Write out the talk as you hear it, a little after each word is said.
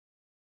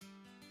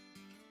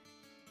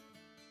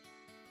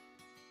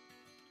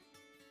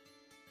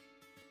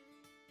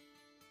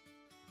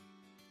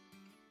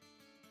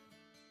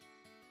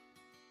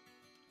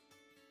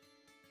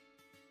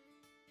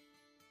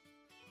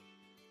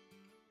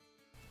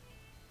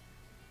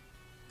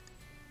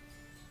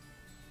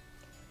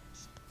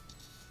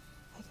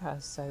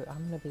guys, so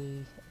I'm going to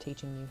be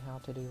teaching you how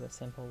to do a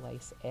simple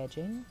lace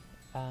edging.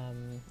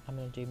 I'm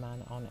going to do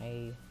mine on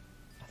I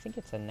think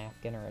it's a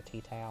napkin or a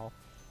tea towel,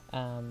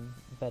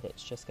 but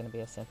it's just going to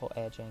be a simple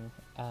edging.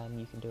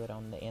 You can do it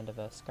on the end of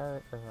a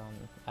skirt or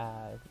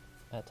on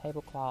a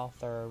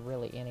tablecloth or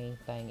really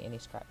anything, any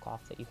scrap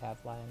cloth that you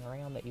have lying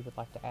around that you would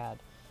like to add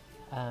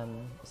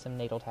some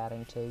needle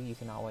tatting to. You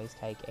can always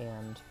take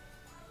and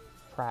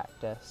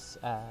practice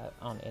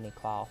on any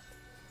cloth.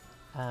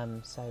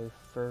 So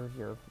for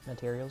your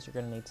materials, you're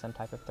going to need some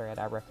type of thread.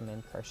 I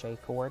recommend crochet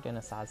cord in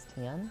a size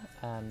 10.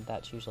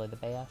 That's usually the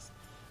best.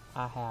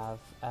 I have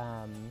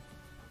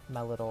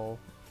my little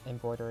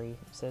embroidery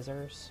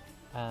scissors,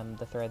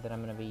 the thread that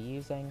I'm going to be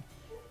using,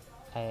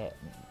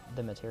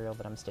 the material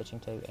that I'm stitching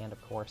to, and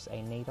of course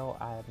a needle.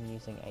 I'm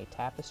using a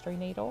tapestry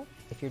needle.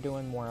 If you're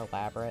doing more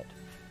elaborate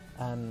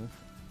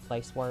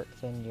lace work,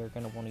 then you're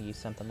going to want to use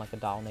something like a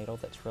doll needle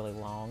that's really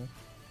long.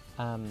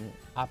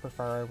 I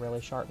prefer a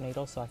really sharp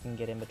needle so I can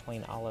get in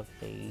between all of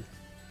the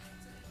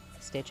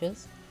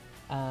stitches.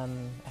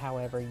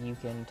 However, you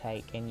can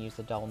take and use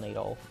a dull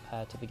needle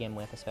to begin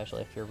with,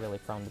 especially if you're really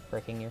prone to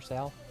pricking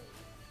yourself.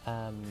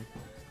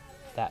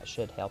 That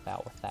should help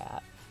out with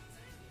that.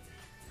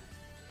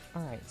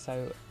 Alright,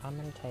 so I'm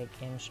going to take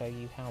and show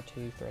you how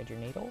to thread your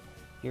needle.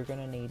 You're going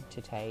to need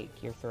to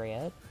take your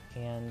thread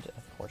and,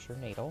 of course, your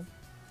needle.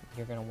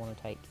 You're going to want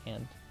to take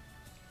and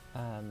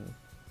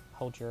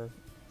hold your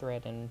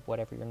thread in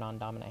whatever your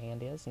non-dominant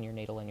hand is and your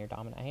needle in your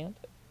dominant hand.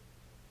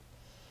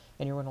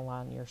 And you're going to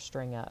line your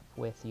string up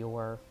with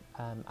your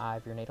eye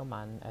of your needle.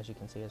 Mine, as you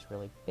can see, is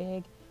really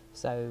big,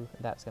 so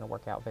that's going to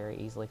work out very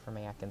easily for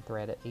me. I can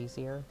thread it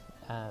easier.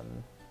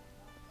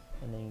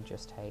 And then you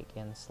just take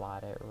and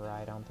slide it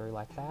right on through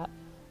like that.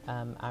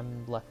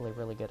 I'm luckily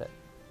really good at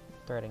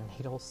threading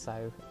needles,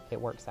 so it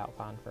works out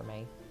fine for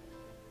me.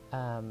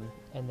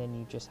 And then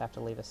you just have to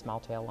leave a small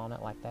tail on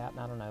it like that, and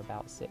I don't know,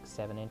 about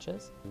 6-7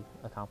 inches to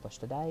accomplish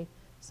today.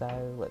 So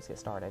let's get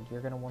started.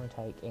 You're going to want to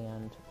take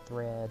and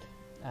thread,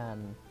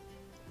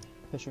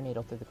 push your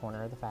needle through the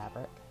corner of the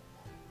fabric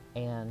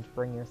and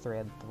bring your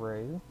thread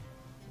through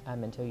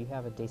until you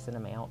have a decent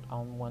amount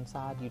on one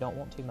side. You don't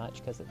want too much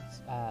because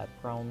it's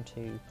prone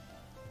to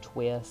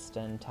twist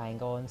and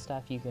tangle and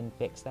stuff. You can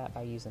fix that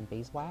by using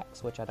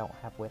beeswax, which I don't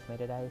have with me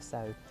today,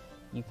 so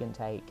you can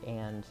take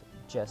and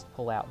just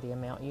pull out the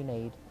amount you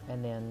need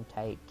and then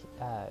take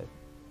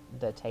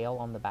the tail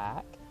on the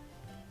back,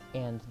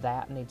 and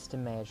that needs to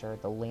measure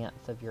the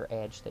length of your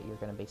edge that you're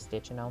going to be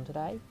stitching on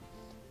today,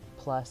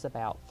 plus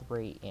about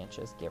 3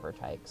 inches, give or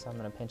take. So I'm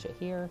going to pinch it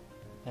here,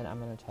 and I'm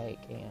going to take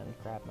and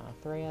grab my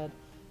thread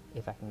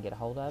if I can get a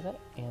hold of it,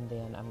 and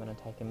then I'm going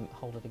to take and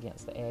hold it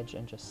against the edge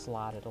and just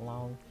slide it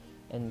along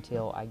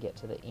until I get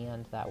to the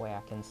end. That way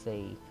I can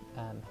see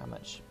how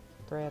much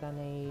thread I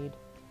need,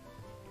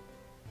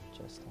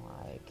 just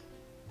like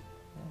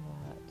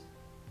that.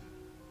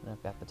 And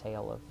I've got the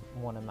tail of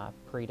one of my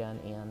pre-done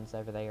ends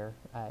over there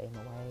in the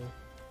way.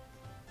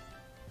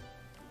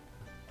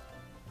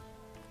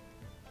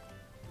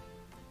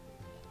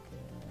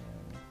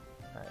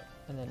 Alright,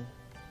 and then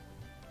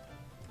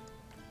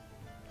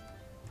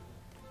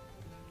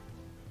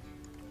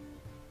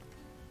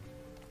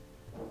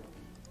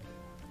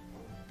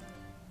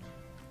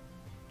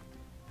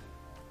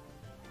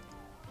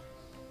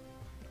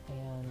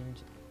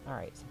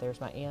alright, so there's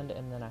my end,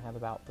 and then I have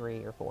about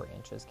 3 or 4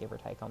 inches, give or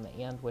take, on the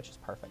end, which is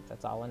perfect.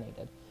 That's all I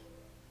needed.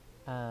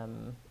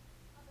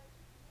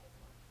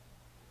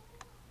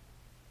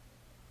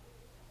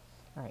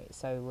 Alright,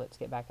 so let's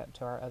get back up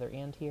to our other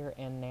end here,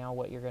 and now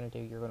what you're going to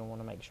do, you're going to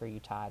want to make sure you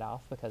tie it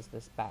off, because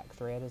this back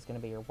thread is going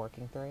to be your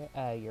working thread,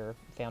 your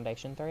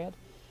foundation thread,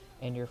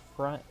 and your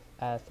front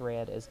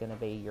thread is going to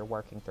be your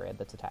working thread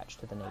that's attached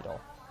to the needle.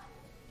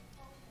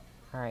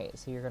 Alright,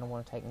 so you're going to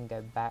want to take and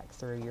go back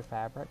through your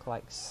fabric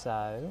like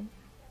so.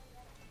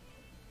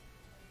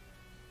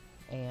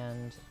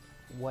 And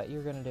what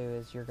you're going to do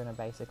is you're going to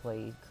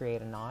basically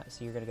create a knot.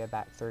 So you're going to go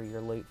back through your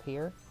loop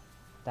here.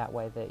 That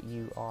way that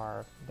you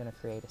are going to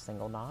create a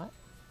single knot.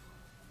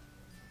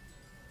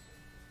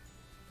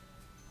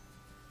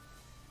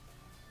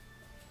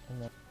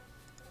 And then,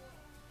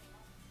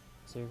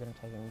 so you're going to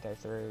take and go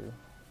through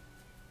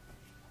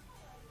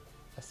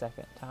a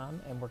second time,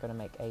 and we're going to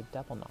make a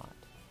double knot.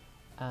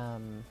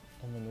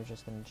 And then you're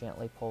just going to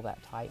gently pull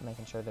that tight,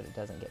 making sure that it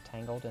doesn't get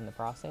tangled in the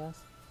process,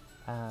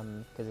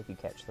 because if you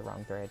catch the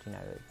wrong thread, you know,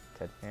 it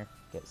could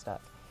get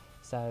stuck.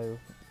 So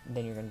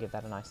then you're going to give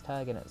that a nice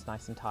tug, and it's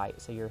nice and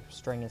tight, so your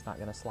string is not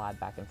going to slide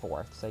back and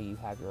forth. So you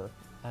have your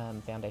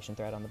foundation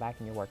thread on the back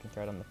and your working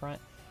thread on the front.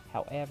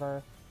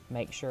 However,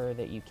 make sure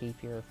that you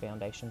keep your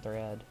foundation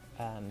thread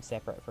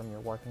separate from your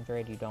working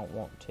thread. You don't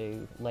want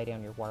to lay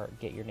down your work,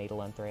 get your needle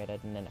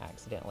unthreaded, and then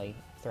accidentally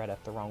thread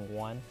up the wrong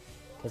one,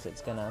 because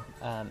it's going to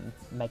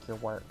make your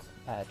work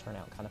turn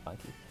out kind of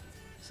funky.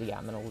 So yeah,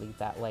 I'm going to leave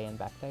that laying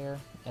back there,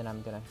 and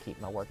I'm going to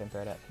keep my working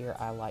thread up here.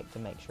 I like to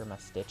make sure my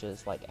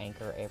stitches like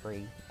anchor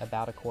every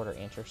about a 1/4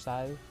 inch or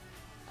so.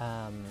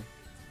 And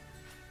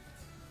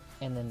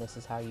then this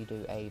is how you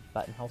do a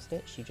buttonhole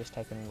stitch. You just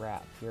take and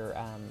wrap your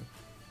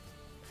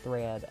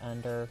thread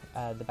under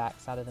the back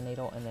side of the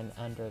needle and then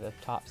under the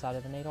top side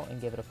of the needle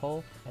and give it a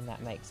pull, and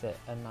that makes it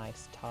a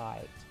nice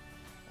tight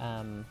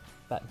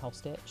buttonhole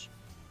stitch.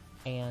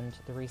 And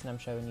the reason I'm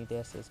showing you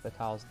this is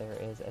because there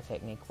is a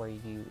technique where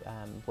you,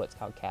 what's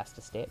called cast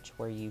a stitch,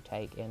 where you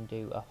take and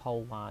do a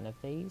whole line of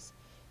these.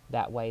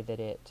 That way that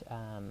it,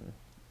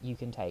 you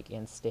can take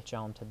and stitch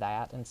onto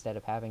that instead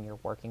of having your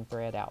working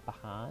thread out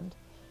behind.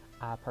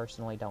 I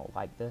personally don't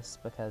like this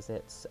because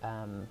it's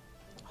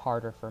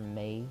harder for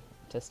me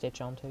to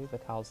stitch onto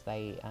because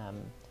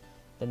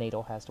the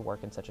needle has to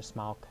work in such a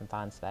small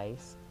confined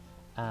space.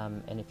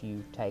 And if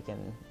you take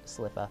and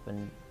slip up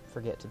and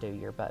forget to do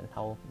your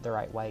buttonhole the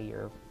right way,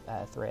 your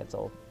threads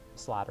will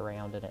slide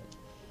around and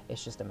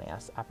it's just a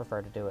mess. I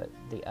prefer to do it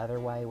the other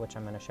way, which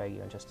I'm going to show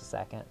you in just a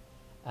second.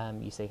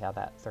 You see how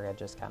that thread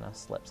just kind of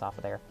slips off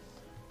of there.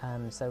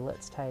 So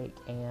let's take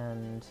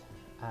and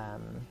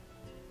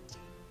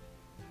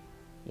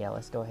yeah,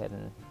 let's go ahead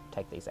and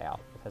take these out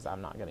because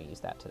I'm not going to use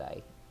that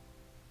today.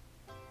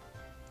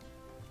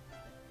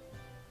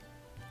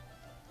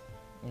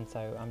 And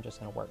so I'm just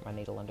going to work my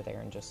needle under there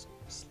and just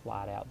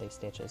slide out these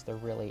stitches. They're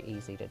really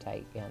easy to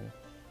take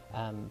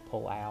and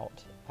pull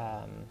out.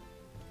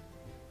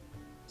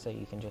 So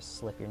you can just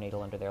slip your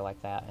needle under there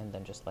like that and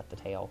then just let the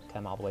tail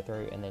come all the way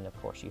through. And then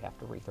of course you have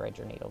to rethread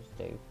your needle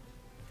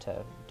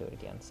to do it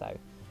again. So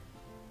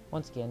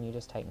once again, you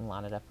just take and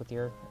line it up with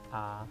your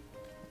eye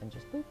and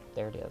just boop,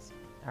 there it is.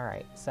 All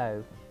right,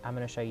 so I'm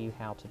going to show you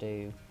how to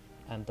do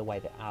the way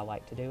that I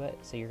like to do it.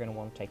 So you're going to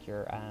want to take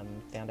your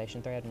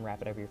foundation thread and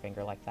wrap it over your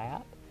finger like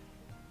that.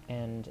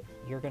 And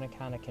you're going to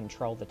kind of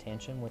control the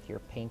tension with your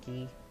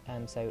pinky.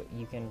 So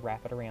you can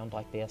wrap it around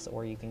like this,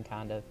 or you can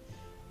kind of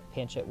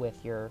pinch it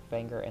with your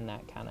finger, and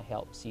that kind of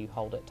helps you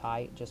hold it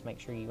tight. Just make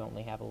sure you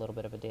only have a little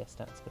bit of a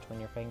distance between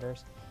your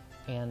fingers.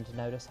 And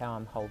notice how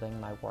I'm holding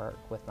my work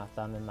with my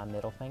thumb and my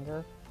middle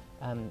finger.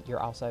 You're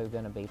also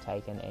going to be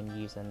taking and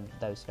using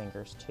those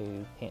fingers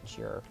to pinch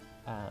your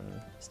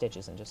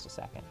stitches in just a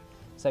second.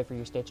 So for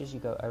your stitches, you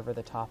go over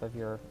the top of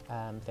your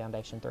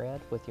foundation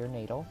thread with your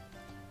needle,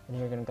 and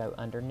then you're going to go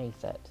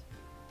underneath it,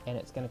 and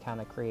it's going to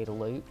kind of create a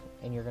loop,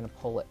 and you're going to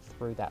pull it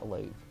through that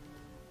loop,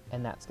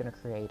 and that's going to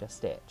create a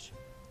stitch.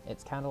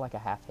 It's kind of like a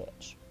half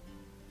hitch.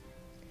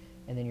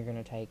 And then you're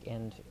going to take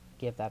and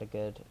give that a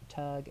good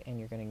tug, and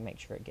you're going to make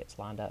sure it gets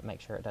lined up,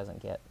 make sure it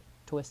doesn't get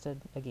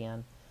twisted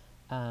again.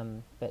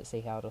 But see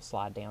how it'll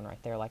slide down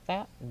right there like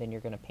that, and then you're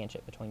going to pinch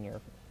it between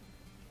your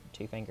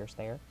two fingers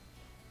there,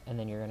 and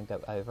then you're going to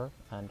go over,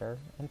 under,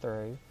 and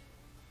through.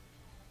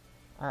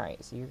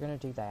 Alright, so you're going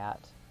to do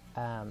that,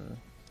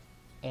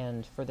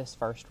 and for this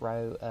first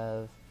row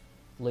of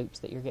loops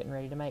that you're getting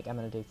ready to make, I'm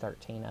going to do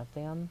 13 of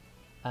them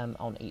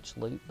on each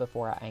loop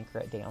before I anchor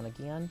it down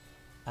again.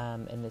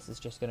 And this is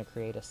just going to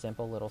create a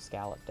simple little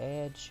scalloped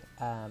edge,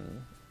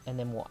 and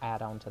then we'll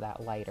add on to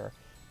that later.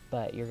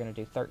 But you're going to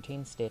do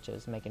 13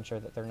 stitches, making sure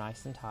that they're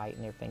nice and tight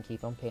and everything.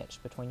 Keep them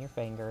pinched between your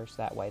fingers,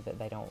 that way that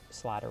they don't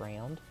slide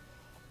around.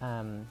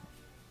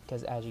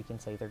 Because as you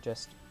can see, they're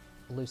just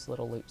loose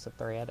little loops of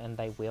thread, and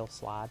they will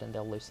slide and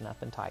they'll loosen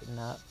up and tighten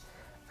up.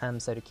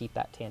 So to keep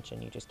that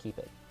tension, you just keep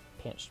it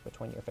pinched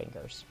between your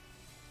fingers.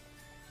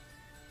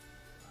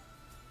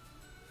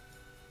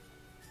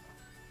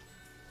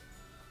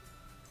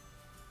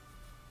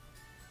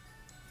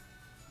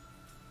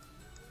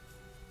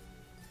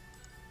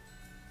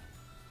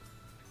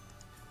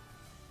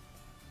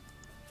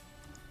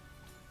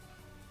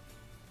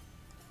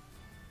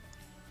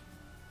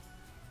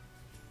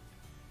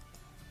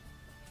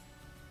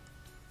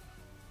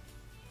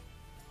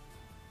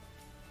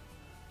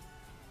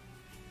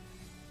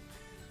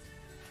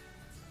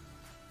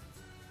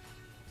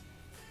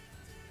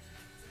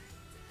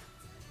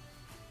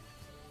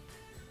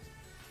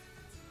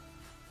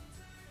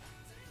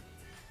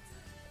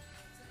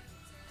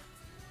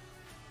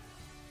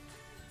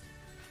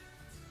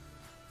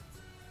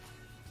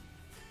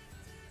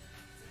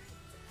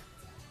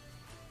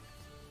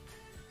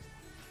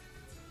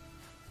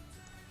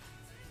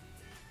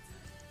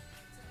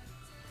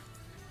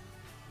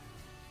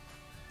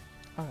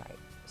 Alright,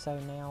 so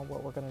now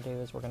what we're going to do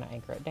is we're going to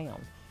anchor it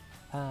down.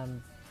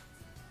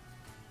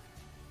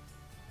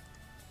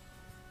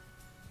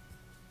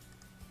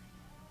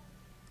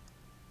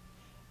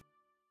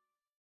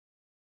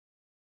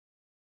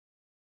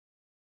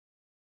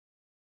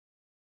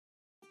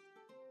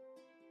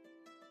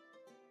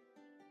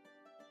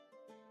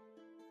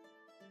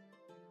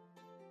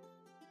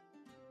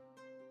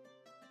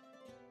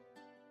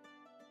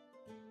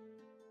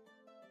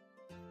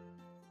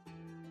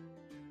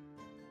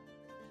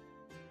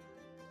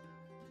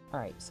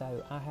 Alright,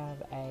 so I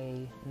have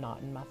a knot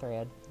in my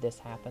thread. This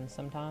happens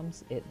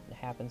sometimes. It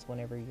happens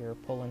whenever you're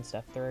pulling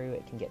stuff through.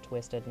 It can get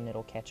twisted and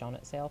it'll catch on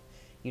itself.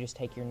 You just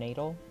take your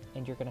needle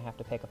and you're going to have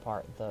to pick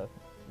apart the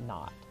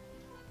knot.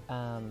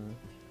 And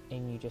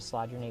you just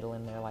slide your needle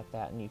in there like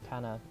that, and you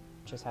kind of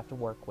just have to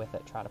work with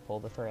it, try to pull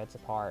the threads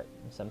apart.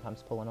 And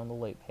sometimes pulling on the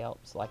loop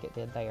helps, like it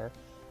did there.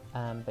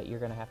 But you're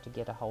going to have to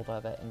get a hold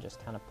of it and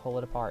just kind of pull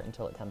it apart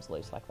until it comes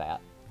loose like that.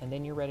 And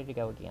then you're ready to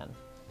go again.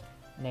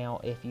 Now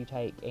if you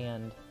take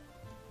and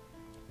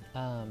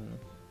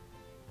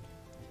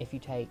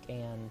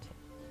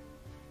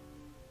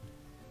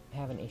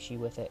have an issue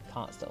with it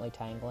constantly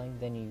tangling,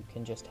 then you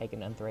can just take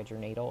and unthread your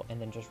needle and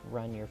then just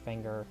run your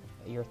finger,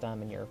 your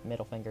thumb and your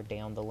middle finger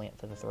down the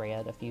length of the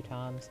thread a few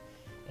times,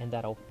 and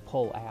that'll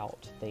pull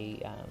out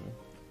the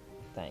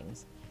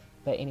things.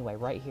 But anyway,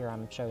 right here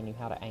I'm showing you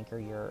how to anchor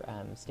your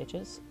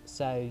stitches.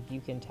 So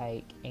you can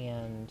take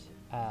and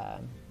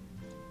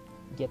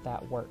get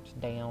that worked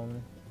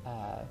down.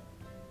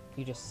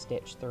 You just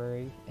stitch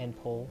through and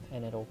pull,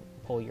 and it'll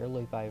pull your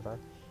loop over.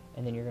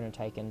 And then you're going to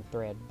take and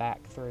thread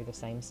back through the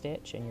same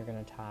stitch, and you're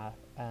going to tie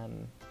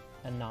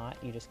a knot.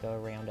 You just go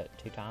around it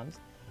 2 times,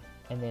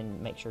 and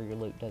then make sure your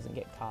loop doesn't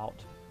get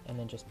caught, and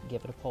then just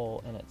give it a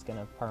pull, and it's going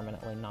to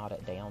permanently knot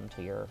it down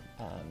to your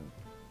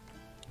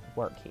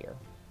work here.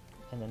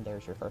 And then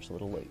there's your first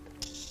little loop,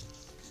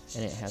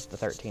 and it has the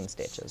 13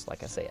 stitches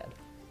like I said.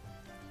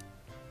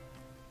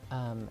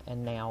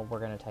 And now we're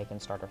going to take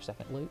and start our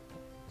second loop.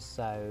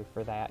 So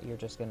for that, you're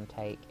just going to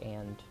take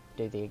and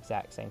do the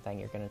exact same thing.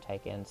 You're going to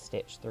take and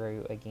stitch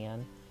through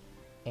again,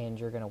 and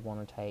you're going to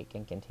want to take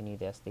and continue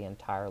this the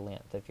entire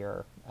length of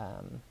your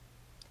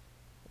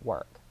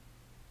work.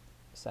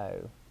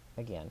 So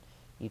again,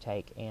 you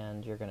take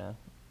and you're going to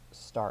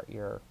start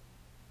your,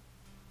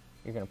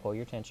 you're going to pull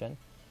your tension,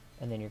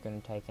 and then you're going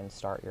to take and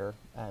start your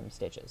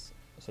stitches.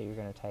 So you're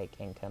going to take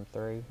and come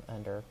through,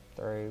 under,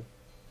 through,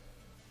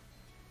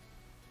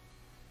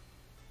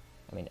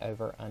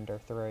 over, under,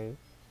 through,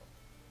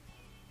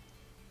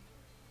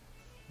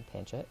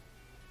 pinch it,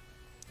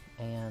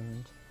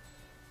 and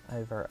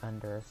over,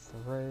 under,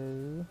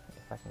 through,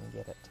 if I can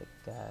get it to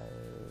go,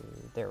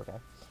 there we go.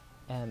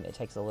 It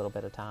takes a little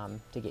bit of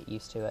time to get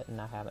used to it, and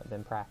I haven't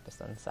been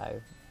practicing, so,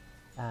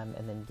 and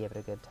then give it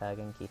a good tug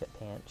and keep it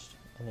pinched,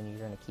 and then you're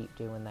going to keep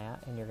doing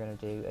that, and you're going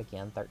to do,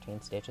 again,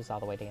 13 stitches all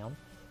the way down.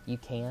 You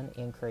can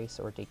increase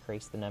or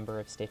decrease the number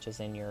of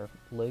stitches in your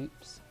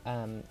loops.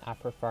 I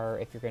prefer,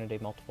 if you're going to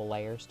do multiple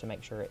layers, to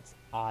make sure it's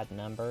odd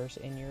numbers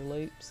in your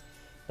loops.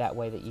 That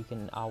way that you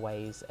can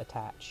always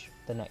attach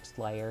the next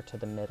layer to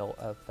the middle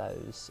of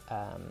those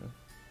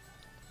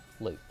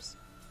loops.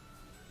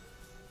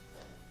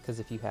 Because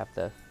if you have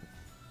the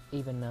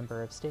even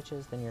number of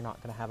stitches, then you're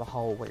not going to have a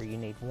hole where you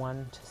need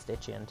one to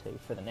stitch into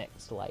for the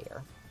next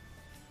layer.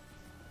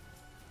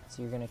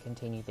 So you're going to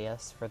continue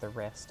this for the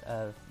rest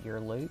of your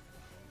loop,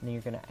 and then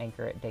you're going to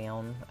anchor it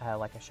down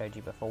like I showed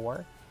you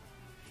before.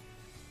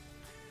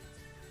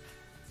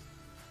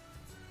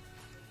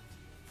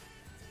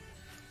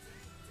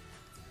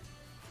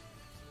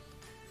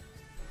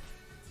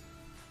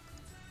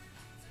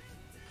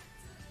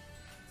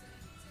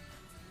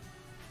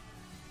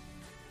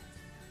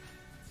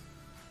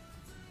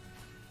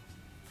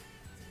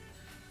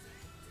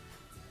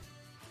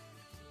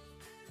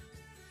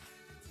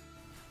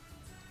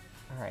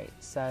 Alright,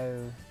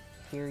 so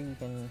here you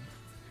can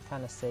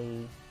kind of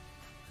see,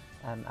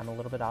 I'm a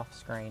little bit off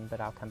screen, but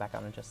I'll come back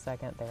on in just a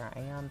second. There I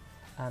am.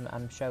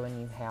 I'm showing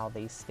you how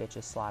these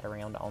stitches slide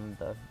around on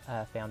the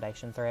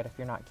foundation thread. If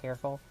you're not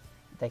careful,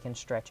 they can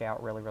stretch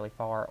out really, really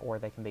far, or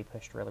they can be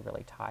pushed really,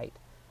 really tight,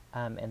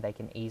 and they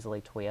can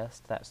easily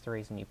twist. That's the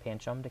reason you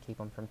pinch them, to keep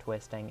them from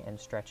twisting and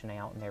stretching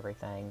out and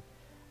everything.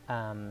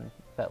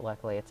 But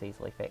luckily it's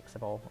easily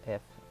fixable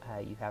if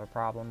you have a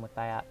problem with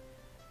that.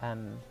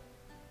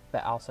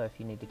 But also, if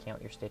you need to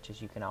count your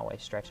stitches, you can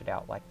always stretch it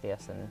out like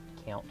this and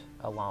count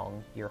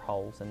along your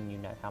holes, and you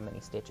know how many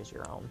stitches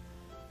you're on.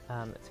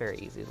 It's very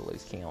easy to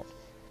lose count.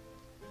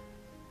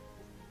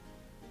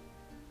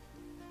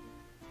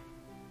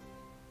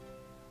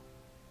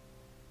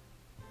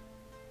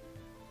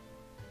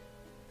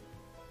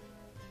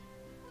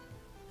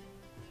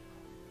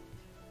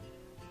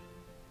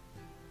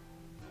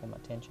 Pull my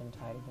tension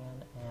tight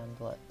again, and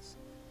let's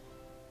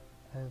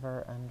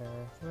over, under,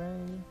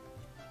 through.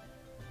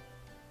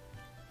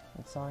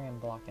 I'm sorry I'm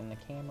blocking the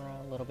camera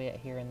a little bit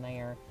here and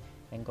there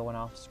and going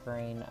off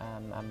screen.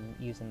 I'm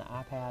using the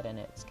iPad, and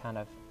it's kind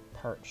of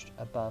perched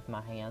above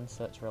my hand,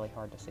 so it's really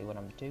hard to see what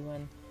I'm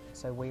doing.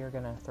 So we are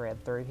going to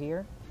thread through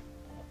here,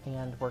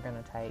 and we're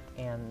going to take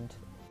and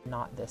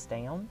knot this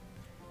down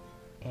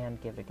and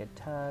give it a good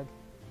tug,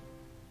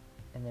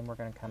 and then we're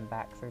going to come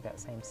back through that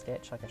same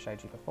stitch like I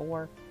showed you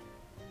before,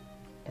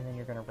 and then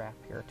you're going to wrap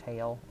your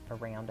tail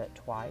around it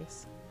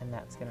twice, and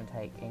that's going to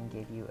take and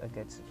give you a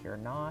good secure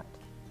knot.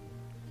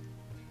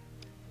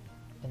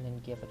 And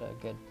then give it a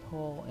good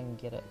pull and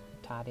get it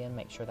tied in.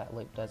 Make sure that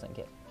loop doesn't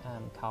get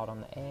caught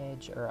on the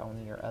edge or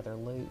on your other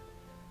loop.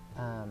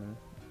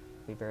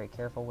 Be very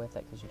careful with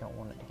it, because you don't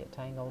want it to get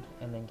tangled.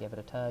 And then give it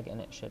a tug, and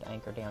it should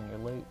anchor down your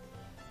loop.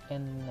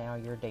 And now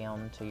you're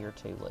down to your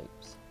 2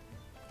 loops,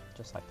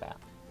 just like that.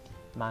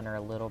 Mine are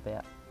a little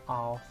bit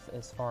off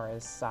as far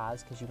as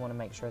size, because you want to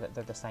make sure that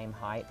they're the same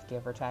height,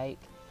 give or take.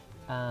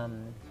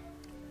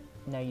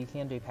 Now, you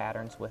can do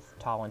patterns with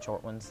tall and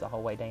short ones the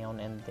whole way down,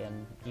 and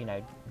then, you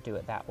know, do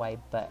it that way,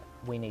 but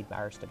we need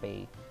ours to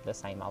be the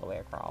same all the way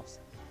across.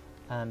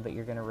 But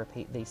you're going to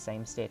repeat these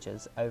same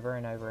stitches over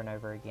and over and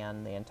over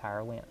again the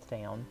entire length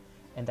down,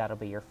 and that'll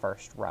be your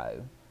first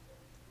row.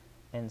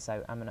 And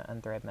so I'm going to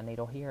unthread my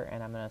needle here,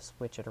 and I'm going to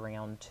switch it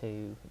around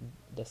to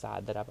the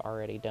side that I've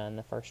already done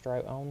the first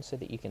row on so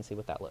that you can see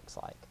what that looks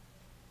like.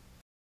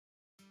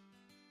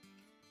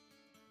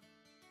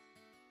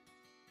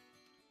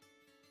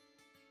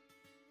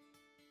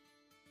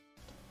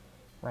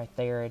 Right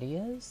there it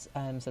is.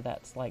 So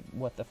that's like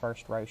what the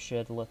first row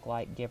should look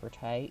like, give or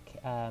take.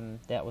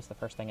 That was the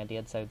first thing I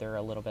did, so they're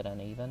a little bit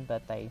uneven,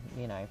 but they,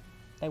 you know,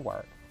 they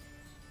work.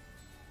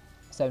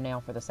 So now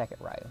for the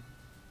second row.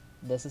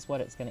 This is what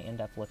it's going to end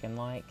up looking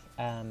like.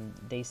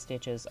 These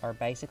stitches are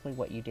basically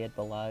what you did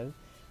below,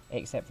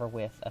 except for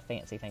with a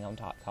fancy thing on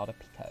top called a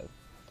picot.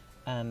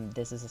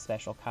 This is a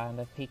special kind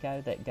of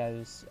picot that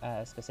goes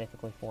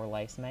specifically for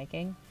lace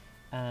making.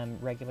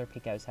 Regular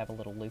picots have a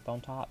little loop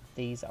on top.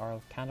 These are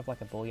kind of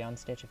like a bullion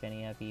stitch if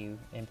any of you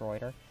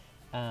embroider.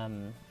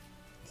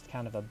 It's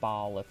kind of a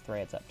ball of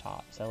threads up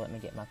top. So let me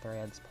get my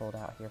threads pulled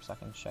out here so I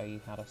can show you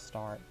how to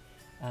start.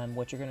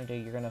 What you're going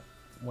to do,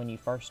 when you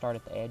first start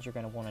at the edge, you're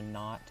going to want to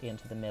knot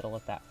into the middle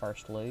of that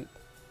first loop,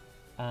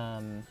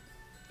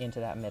 into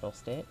that middle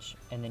stitch,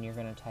 and then you're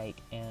going to take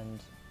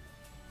and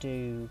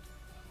do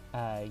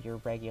your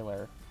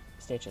regular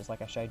stitches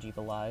like I showed you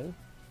below.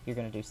 You're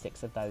going to do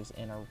 6 of those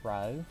in a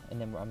row, and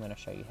then I'm going to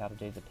show you how to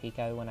do the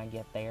picot when I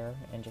get there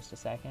in just a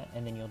second,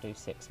 and then you'll do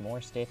 6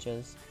 more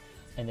stitches,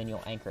 and then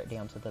you'll anchor it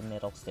down to the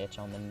middle stitch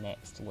on the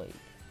next loop.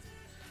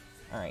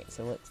 Alright,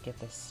 so let's get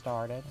this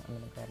started. I'm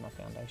going to grab my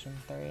foundation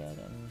thread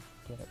and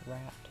get it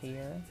wrapped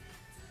here.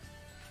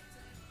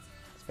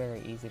 It's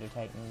very easy to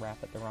take and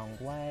wrap it the wrong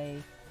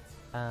way.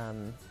 I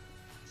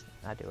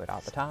do it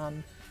all the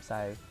time,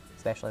 so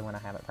especially when I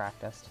haven't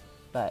practiced.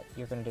 But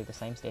you're going to do the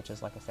same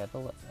stitches like I said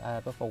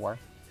before.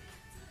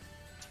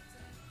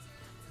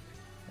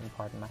 And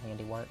pardon my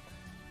handiwork.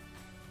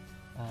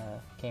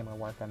 Camera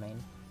work, I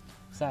mean.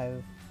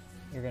 So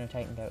you're going to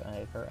take and go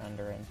over,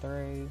 under, and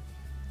through,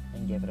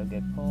 and give it a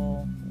good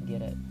pull.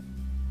 Get it,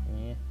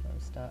 I'm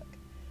stuck.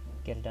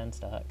 Get it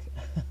unstuck.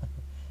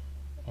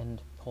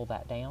 And pull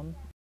that down.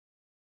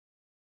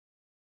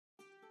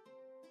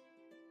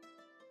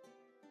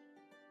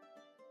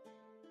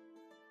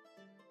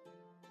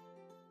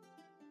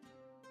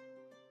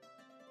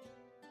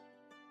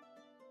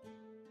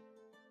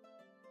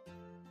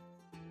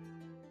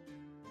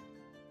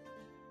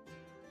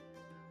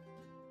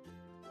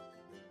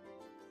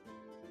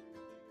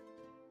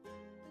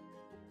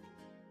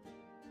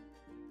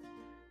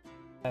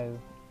 So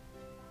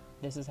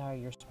this is how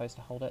you're supposed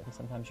to hold it, and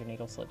sometimes your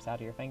needle slips out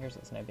of your fingers.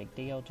 It's no big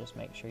deal. Just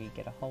make sure you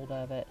get a hold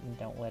of it and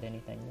don't let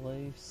anything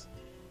loose.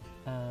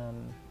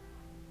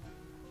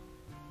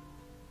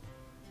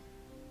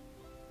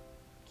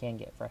 Can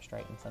get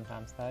frustrating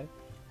sometimes though.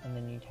 And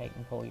then you take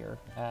and pull your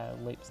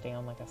loops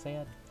down like I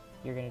said.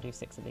 You're going to do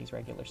 6 of these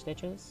regular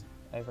stitches,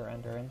 over,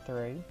 under, and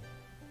through.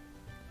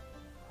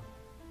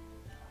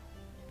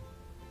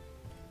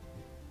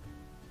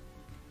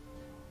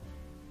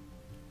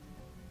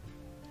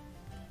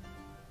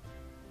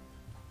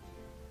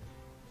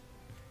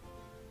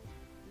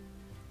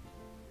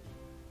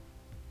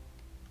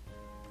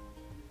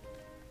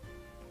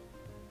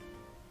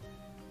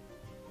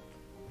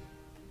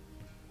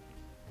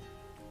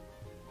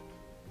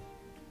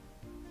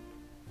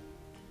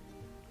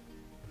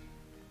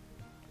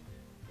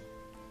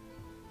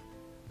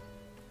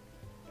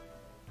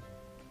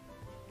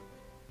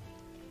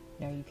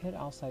 Now you could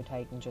also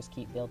take and just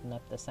keep building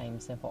up the same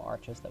simple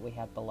arches that we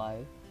had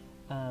below,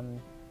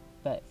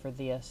 but for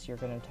this you're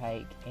going to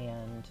take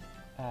and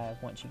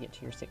once you get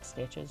to your 6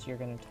 stitches, you're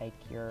going to take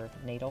your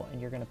needle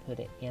and you're going to put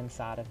it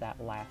inside of that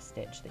last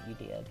stitch that you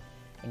did,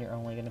 and you're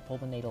only going to pull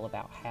the needle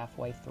about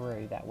halfway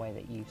through, that way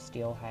that you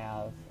still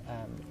have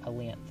a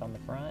length on the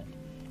front,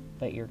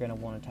 but you're going to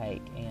want to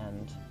take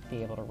and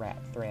be able to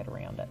wrap thread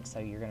around it. So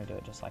you're going to do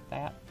it just like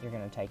that. You're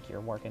going to take your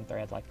working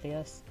thread like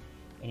this,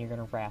 and you're going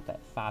to wrap it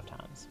 5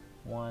 times.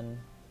 1,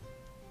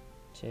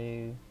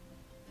 2,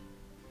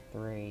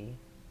 3,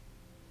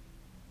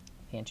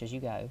 pinch as you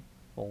go,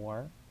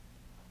 4,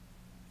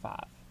 5,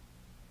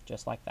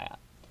 just like that.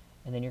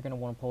 And then you're going to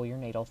want to pull your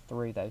needle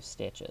through those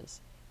stitches.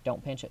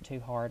 Don't pinch it too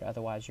hard,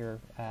 otherwise your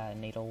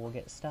needle will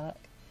get stuck.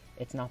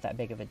 It's not that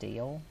big of a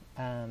deal,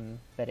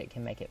 but it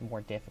can make it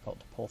more difficult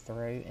to pull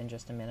through. In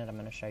just a minute I'm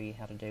going to show you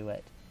how to do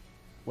it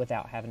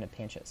without having to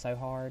pinch it so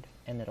hard,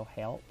 and it'll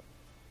help,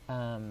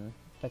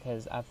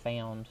 because I've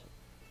found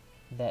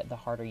that the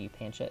harder you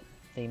pinch it,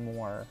 the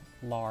more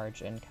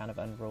large and kind of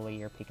unruly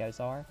your picots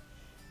are.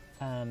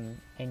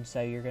 And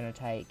so you're going to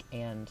take,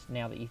 and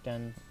now that you've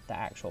done the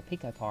actual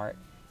picot part,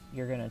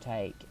 you're going to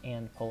take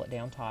and pull it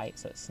down tight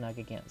so it's snug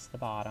against the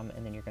bottom,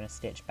 and then you're going to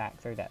stitch back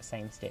through that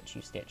same stitch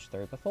you stitched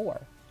through before.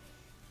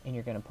 And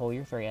you're going to pull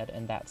your thread,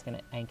 and that's going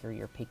to anchor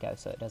your picot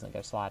so it doesn't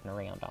go sliding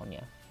around on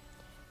you.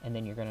 And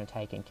then you're going to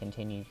take and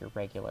continue your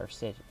regular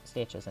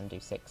stitches and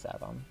do 6 of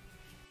them.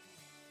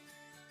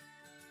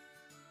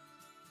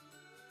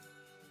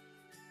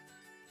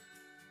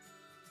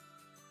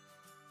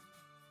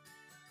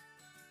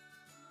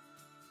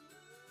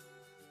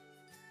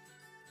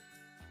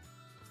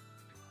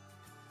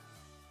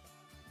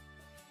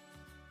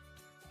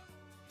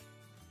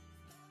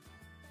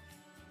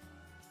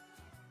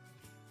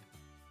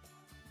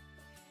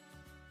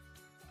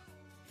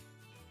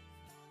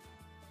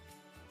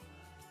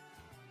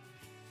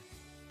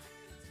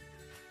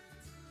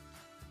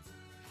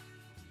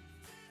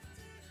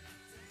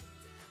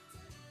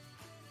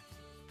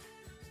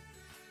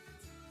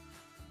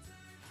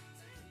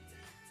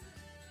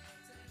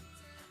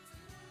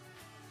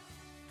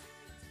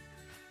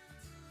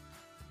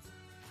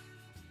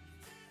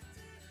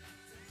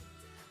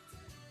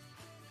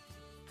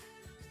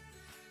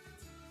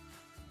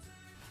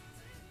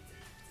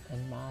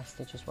 my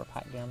stitches were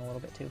packed down a little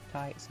bit too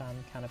tight, so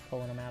I'm kind of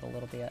pulling them out a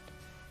little bit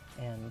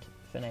and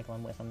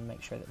finagling with them to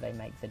make sure that they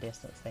make the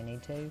distance they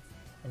need to.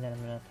 And then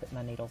I'm going to put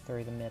my needle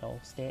through the middle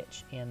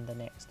stitch in the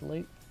next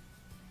loop.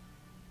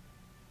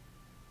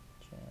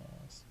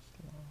 Just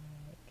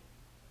like...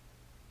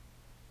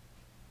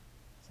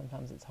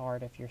 Sometimes it's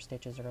hard if your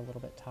stitches are a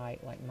little bit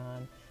tight like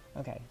mine.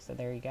 Okay, so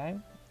there you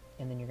go.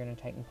 And then you're going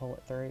to take and pull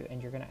it through,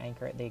 and you're going to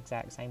anchor it the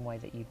exact same way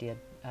that you did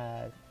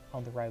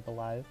on the row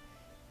below.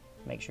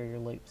 Make sure your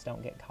loops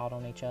don't get caught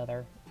on each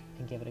other,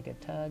 and give it a good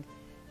tug.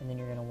 And then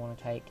you're going to want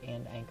to take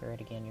and anchor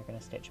it again. You're going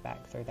to stitch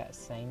back through that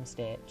same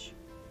stitch,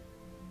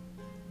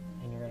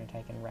 and you're going to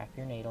take and wrap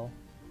your needle.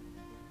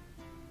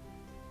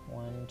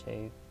 1,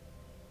 2,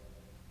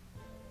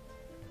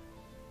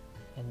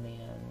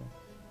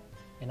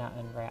 and I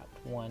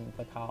unwrapped one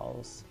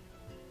because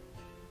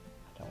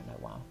I don't know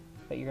why,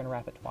 but you're going to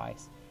wrap it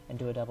twice and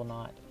do a double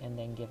knot, and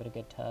then give it a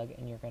good tug,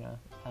 and you're going to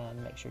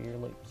make sure your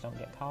loops don't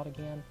get caught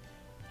again,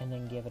 and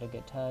then give it a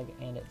good tug,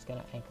 and it's going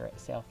to anchor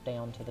itself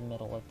down to the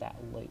middle of that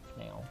loop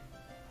now.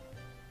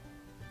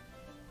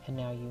 And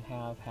now you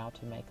have how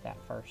to make that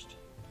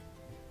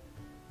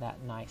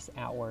nice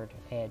outward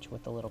edge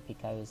with the little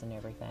picots and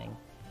everything.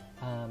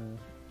 And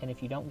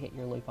if you don't get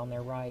your loop on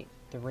there right,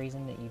 the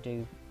reason that you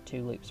do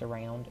 2 loops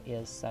around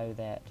is so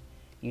that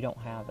you don't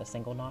have a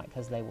single knot,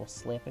 because they will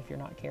slip if you're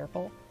not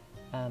careful.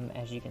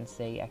 As you can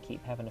see, I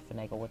keep having to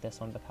finagle with this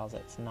one because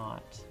it's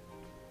not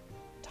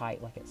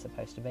tight like it's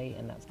supposed to be,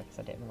 and that's because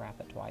I didn't wrap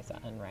it twice.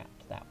 I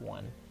unwrapped that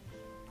one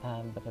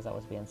because I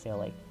was being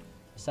silly.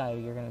 So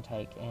you're going to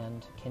take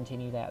and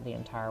continue that the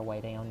entire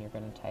way down. You're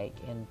going to take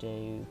and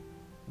do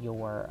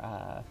your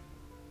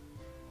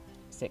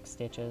 6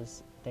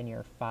 stitches, then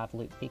your 5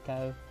 loop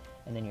picot,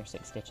 and then your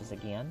 6 stitches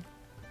again.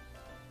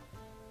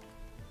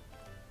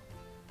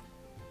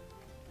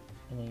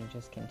 And then you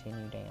just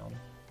continue down.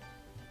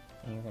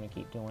 And you're going to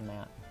keep doing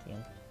that the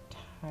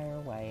entire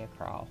way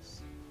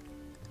across.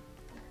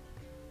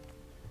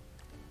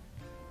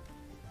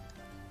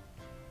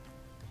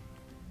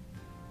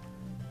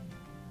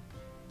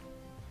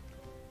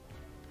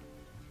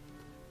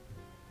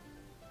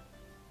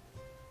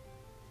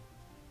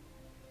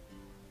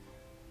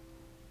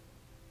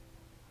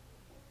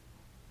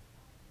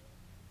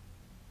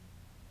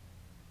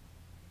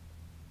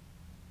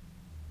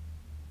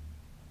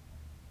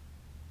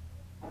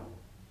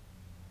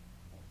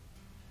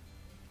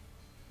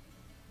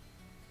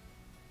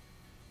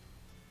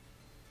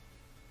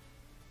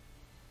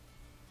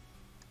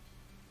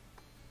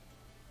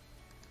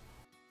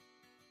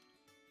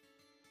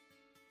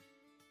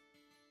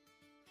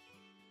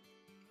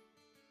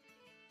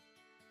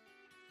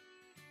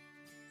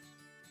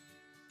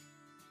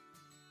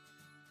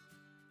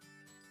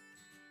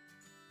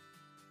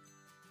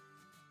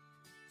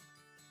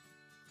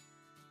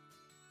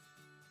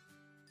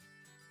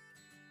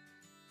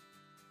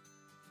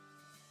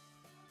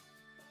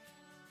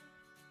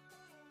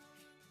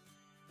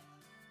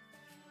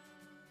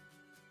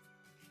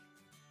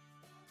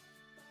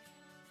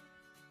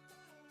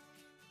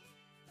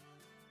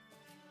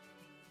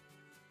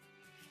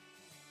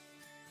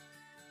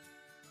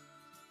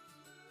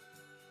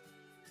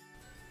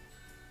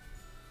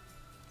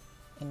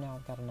 And now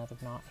I've got another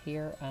knot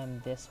here.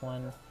 This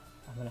one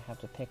I'm going to have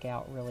to pick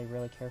out really,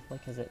 really carefully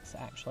because it's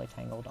actually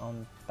tangled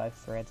on both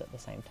threads at the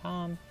same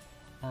time.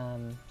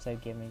 So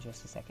give me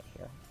just a second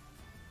here.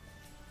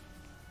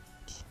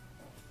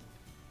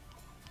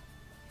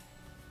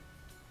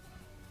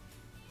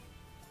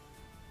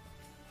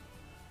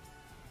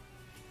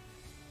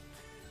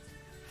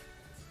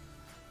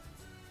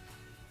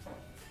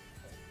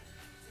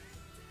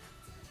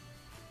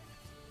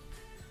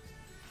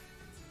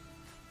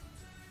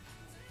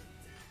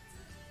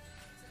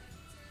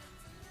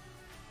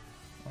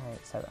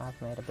 Alright, so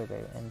I've made a boo-boo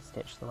and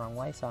stitched the wrong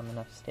way, so I'm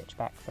going to stitch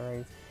back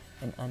through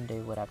and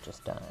undo what I've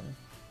just done.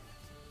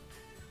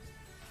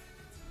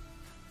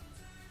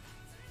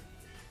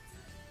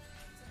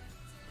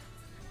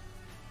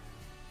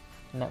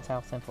 And that's how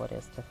simple it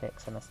is to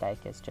fix a mistake,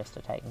 is just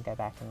to take and go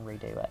back and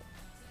redo it.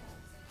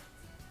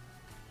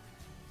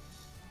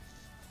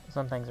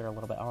 Some things are a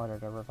little bit harder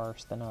to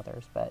reverse than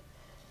others, but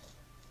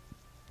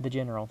the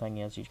general thing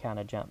is you kind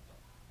of jump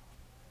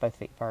both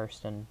feet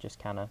first and just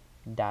kind of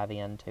dive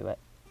into it.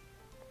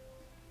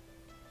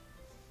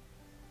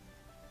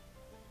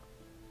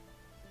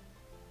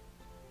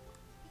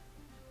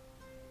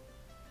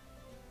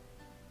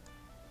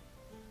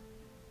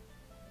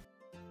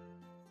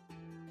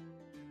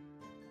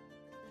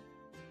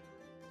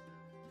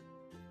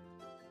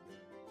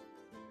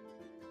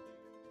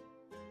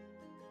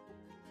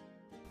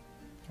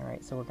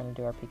 Alright, so we're going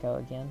to do our picot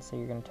again. So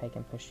you're going to take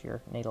and push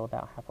your needle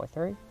about halfway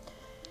through. And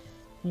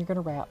you're going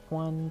to wrap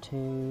 1,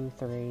 2,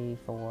 3,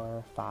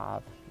 4,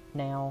 5.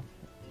 Now,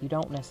 you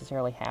don't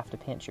necessarily have to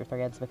pinch your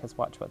threads, because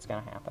watch what's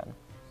going to happen.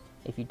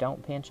 If you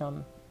don't pinch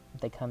them,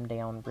 they come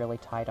down really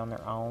tight on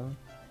their own.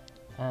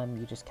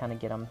 You just kind of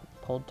get them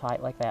pulled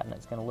tight like that, and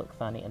it's going to look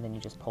funny, and then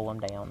you just pull them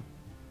down.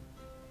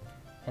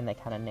 And they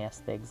kind of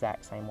nest the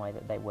exact same way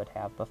that they would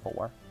have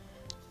before.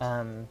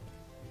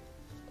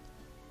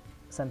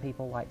 Some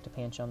people like to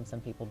pinch them, some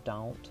people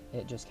don't.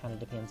 It just kind of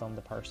depends on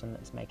the person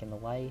that's making the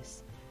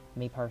lace.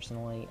 Me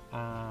personally,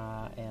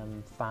 I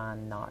am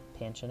fine not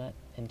pinching it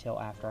until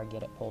after I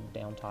get it pulled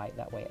down tight.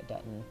 That way it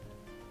doesn't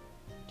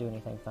do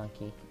anything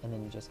funky, and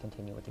then you just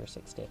continue with your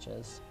 6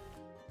 stitches.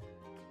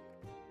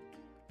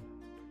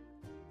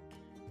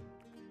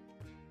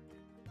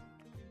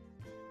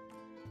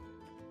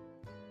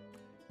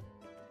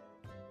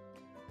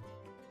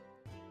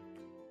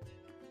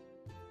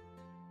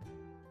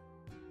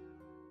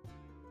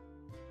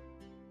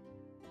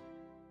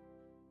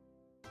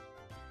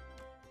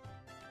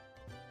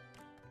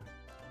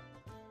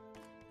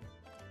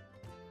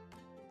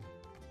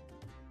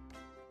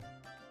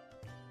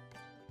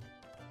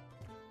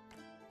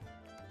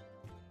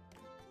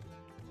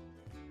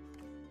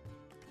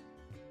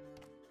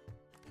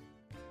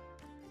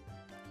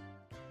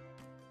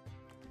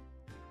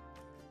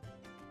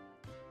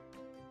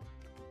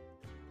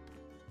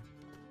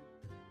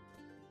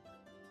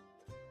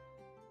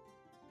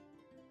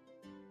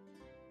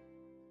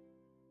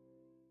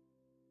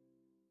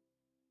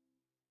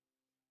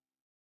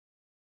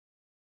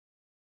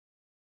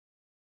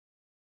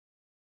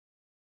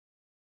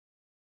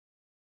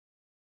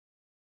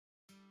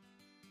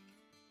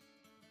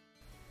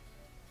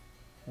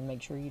 And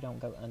make sure you don't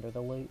go under the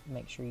loop.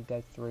 Make sure you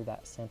go through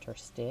that center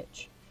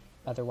stitch.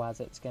 Otherwise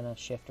it's going to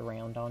shift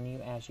around on you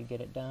as you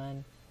get it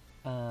done.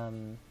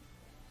 And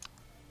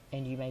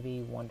you may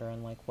be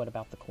wondering, like, what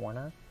about the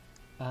corner?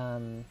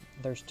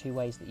 There's 2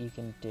 ways that you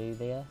can do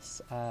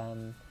this.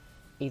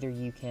 Either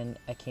you can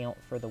account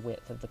for the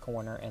width of the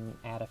corner and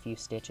add a few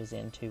stitches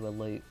into a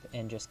loop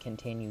and just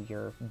continue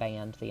your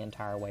band the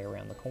entire way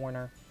around the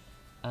corner,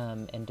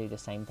 and do the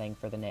same thing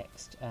for the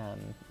next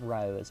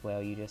row as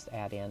well. You just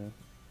add in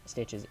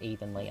stitches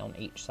evenly on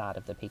each side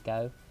of the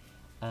picot.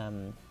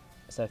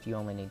 So if you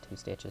only need 2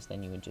 stitches,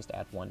 then you would just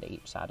add 1 to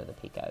each side of the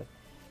picot.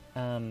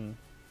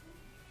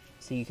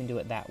 So you can do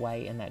it that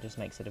way, and that just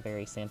makes it a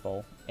very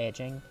simple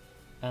edging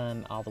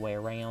all the way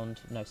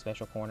around, no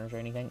special corners or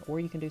anything. Or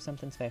you can do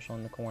something special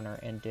in the corner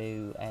and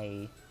do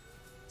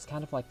it's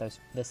kind of like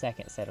the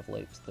second set of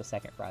loops, the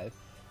second row.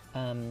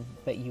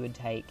 But you would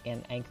take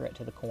and anchor it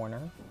to the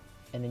corner,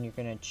 and then you're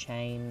going to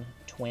chain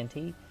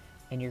 20,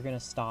 and you're going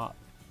to stop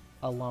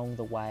along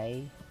the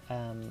way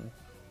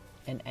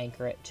and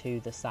anchor it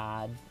to the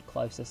side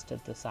closest to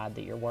the side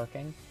that you're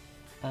working,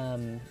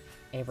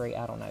 every,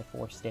 I don't know,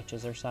 4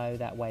 stitches or so.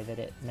 That way that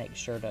it makes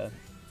sure to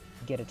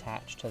get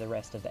attached to the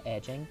rest of the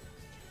edging.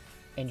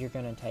 And you're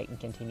going to take and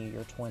continue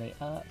your 20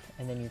 up,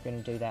 and then you're going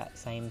to do that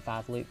same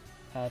 5 loop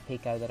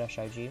picot that I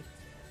showed you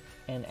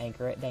and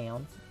anchor it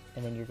down,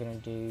 and then you're going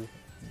to do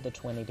the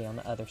 20 down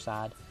the other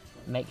side.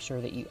 Make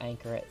sure that you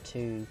anchor it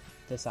to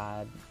the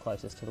side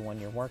closest to the one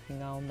you're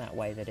working on. That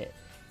way that it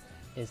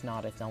is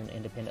not its own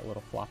independent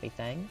little floppy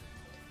thing.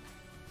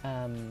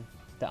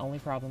 The only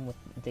problem with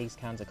these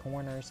kinds of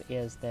corners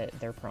is that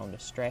they're prone to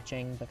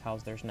stretching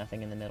because there's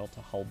nothing in the middle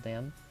to hold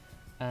them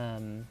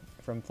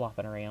from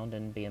flopping around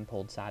and being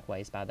pulled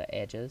sideways by the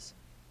edges.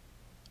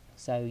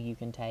 So you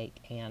can take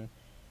and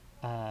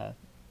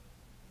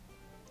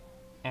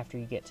after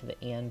you get to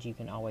the end, you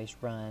can always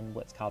run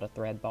what's called a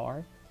thread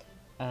bar.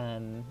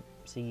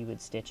 So you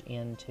would stitch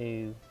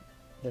into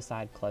the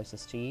side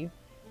closest to you,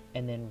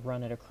 and then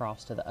run it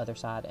across to the other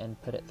side and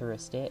put it through a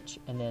stitch,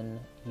 and then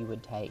you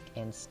would take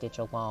and stitch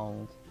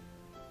along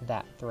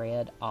that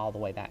thread all the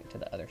way back to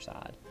the other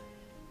side.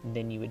 And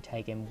then you would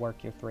take and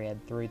work your thread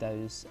through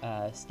those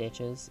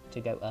stitches to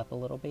go up a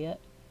little bit,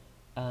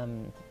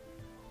 and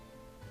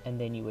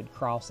then you would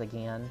cross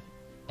again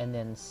and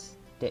then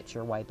stitch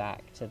your way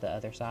back to the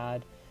other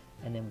side,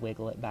 and then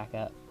wiggle it back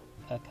up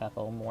a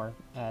couple more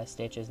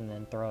stitches, and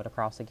then throw it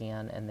across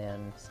again, and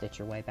then stitch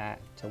your way back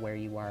to where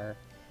you were,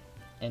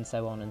 and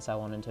so on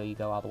until you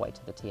go all the way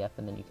to the tip,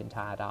 and then you can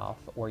tie it off,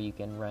 or you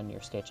can run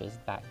your stitches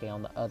back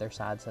down the other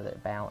side so that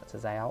it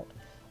balances out,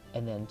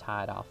 and then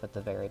tie it off at the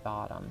very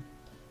bottom,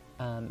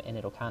 and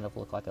it'll kind of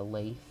look like a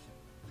leaf.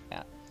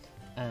 Yeah.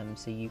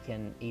 So you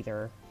can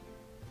either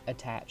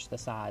attach the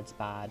sides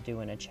by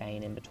doing a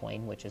chain in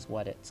between, which is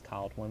what it's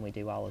called when we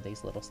do all of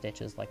these little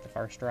stitches like the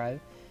first row,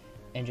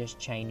 and just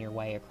chain your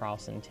way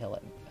across until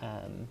it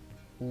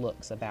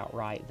looks about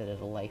right, that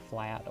it'll lay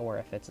flat. Or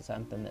if it's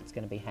something that's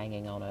going to be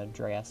hanging on a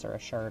dress or a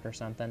shirt or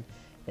something,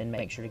 then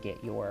make sure to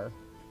get your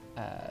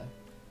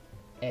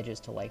edges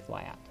to lay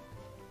flat.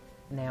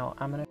 Now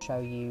I'm going to show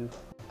you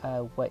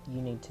what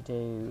you need to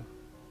do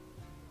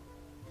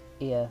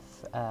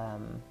if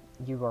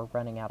you are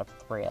running out of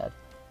thread.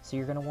 So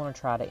you're going to want to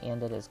try to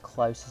end it as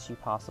close as you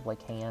possibly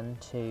can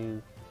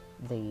to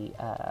the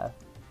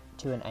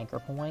to an anchor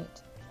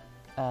point.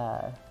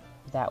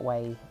 That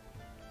way,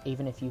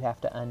 even if you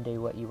have to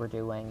undo what you were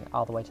doing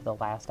all the way to the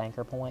last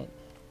anchor point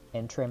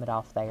and trim it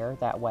off there,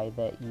 that way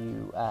that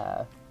you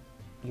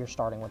you're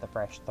starting with a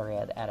fresh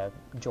thread at a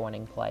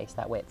joining place.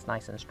 That way it's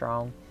nice and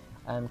strong,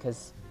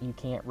 because you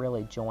can't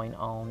really join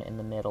on in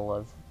the middle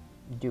of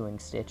doing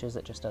stitches.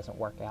 It just doesn't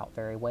work out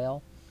very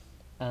well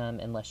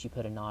unless you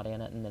put a knot in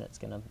it, and then it's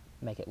going to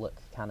make it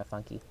look kind of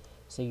funky.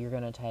 So you're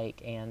going to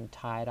take and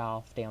tie it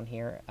off down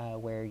here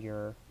where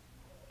your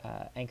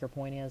anchor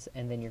point is,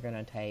 and then you're going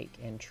to take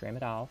and trim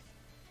it off.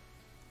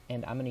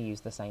 And I'm going to use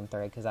the same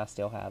thread because I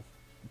still have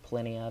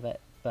plenty of it,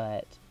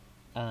 but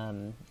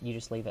you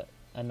just leave it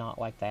a knot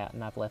like that,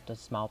 and I've left a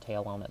small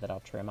tail on it that I'll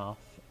trim off.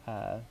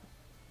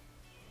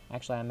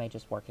 Actually, I may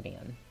just work it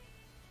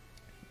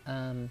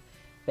in.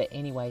 But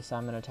anyway, so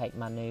I'm going to take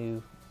my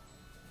new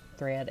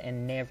thread,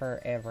 and never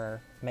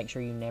ever, make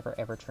sure you never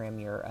ever trim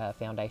your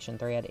foundation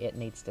thread. It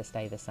needs to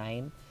stay the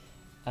same.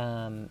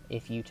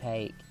 If you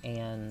take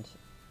and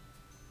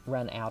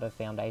run out of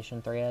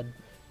foundation thread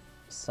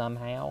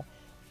somehow,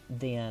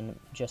 then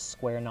just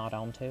square knot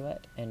onto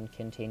it and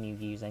continue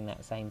using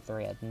that same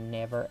thread.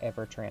 Never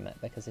ever trim it,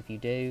 because if you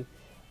do,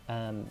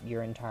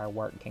 your entire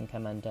work can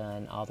come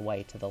undone all the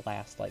way to the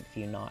last like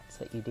few knots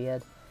that you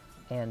did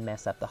and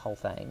mess up the whole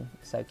thing.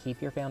 So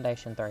keep your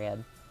foundation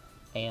thread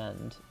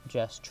and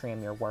just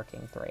trim your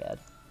working thread.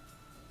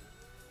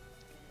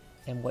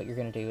 And what you're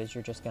going to do is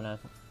you're just going to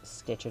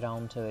stitch it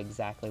on to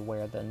exactly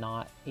where the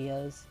knot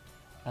is.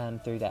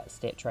 Through that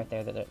stitch right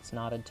there that it's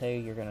knotted to,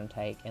 you're going to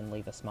take and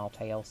leave a small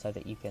tail so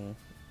that you can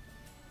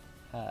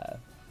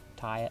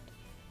tie it,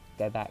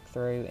 go back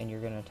through, and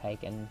you're going to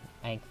take and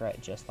anchor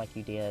it just like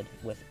you did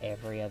with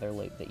every other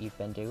loop that you've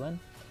been doing.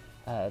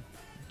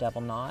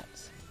 Double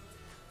knots,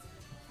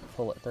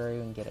 pull it through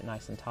and get it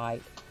nice and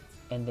tight,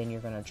 and then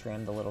you're going to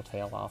trim the little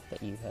tail off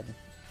that you had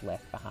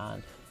left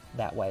behind,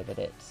 that way that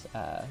it's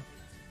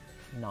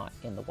not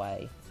in the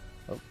way.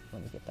 Oh,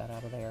 let me get that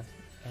out of there.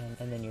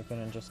 And then you're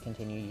going to just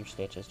continue your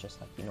stitches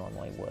just like you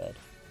normally would.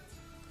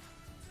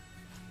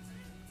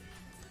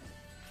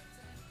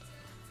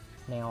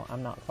 Now,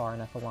 I'm not far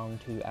enough along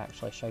to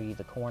actually show you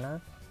the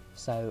corner,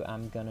 so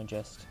I'm going to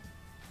just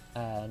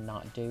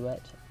not do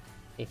it.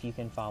 If you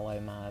can follow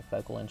my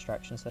vocal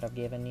instructions that I've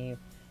given you,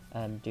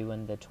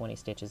 doing the 20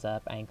 stitches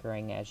up,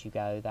 anchoring as you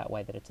go, that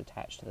way that it's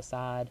attached to the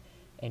side,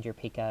 and your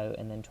picot,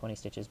 and then 20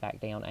 stitches back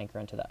down,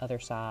 anchoring to the other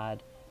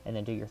side, and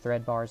then do your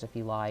thread bars if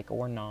you like,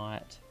 or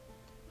not.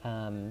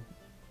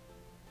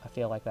 I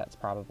feel like that's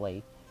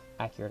probably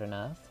accurate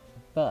enough,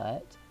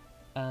 but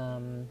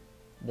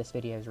this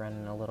video is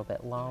running a little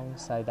bit long,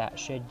 so that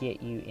should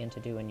get you into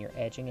doing your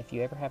edging. If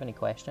you ever have any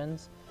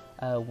questions,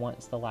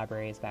 once the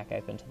library is back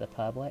open to the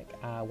public,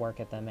 I work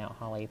at the Mount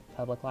Holly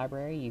Public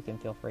Library. You can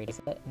feel free to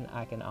visit, and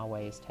I can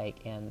always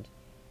take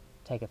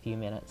a few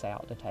minutes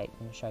out to take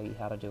and show you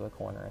how to do a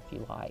corner if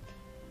you like.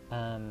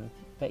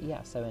 But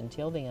yeah, so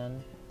until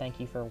then,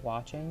 thank you for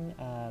watching.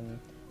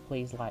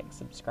 Please like,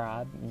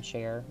 subscribe, and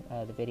share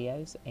the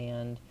videos,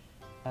 and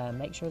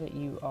make sure that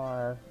you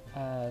are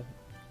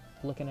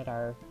looking at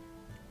our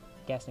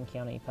Gaston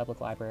County Public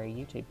Library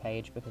YouTube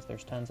page, because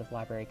there's tons of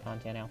library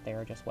content out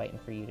there just waiting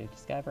for you to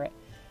discover it.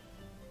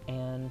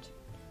 And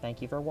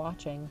thank you for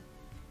watching.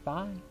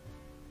 Bye!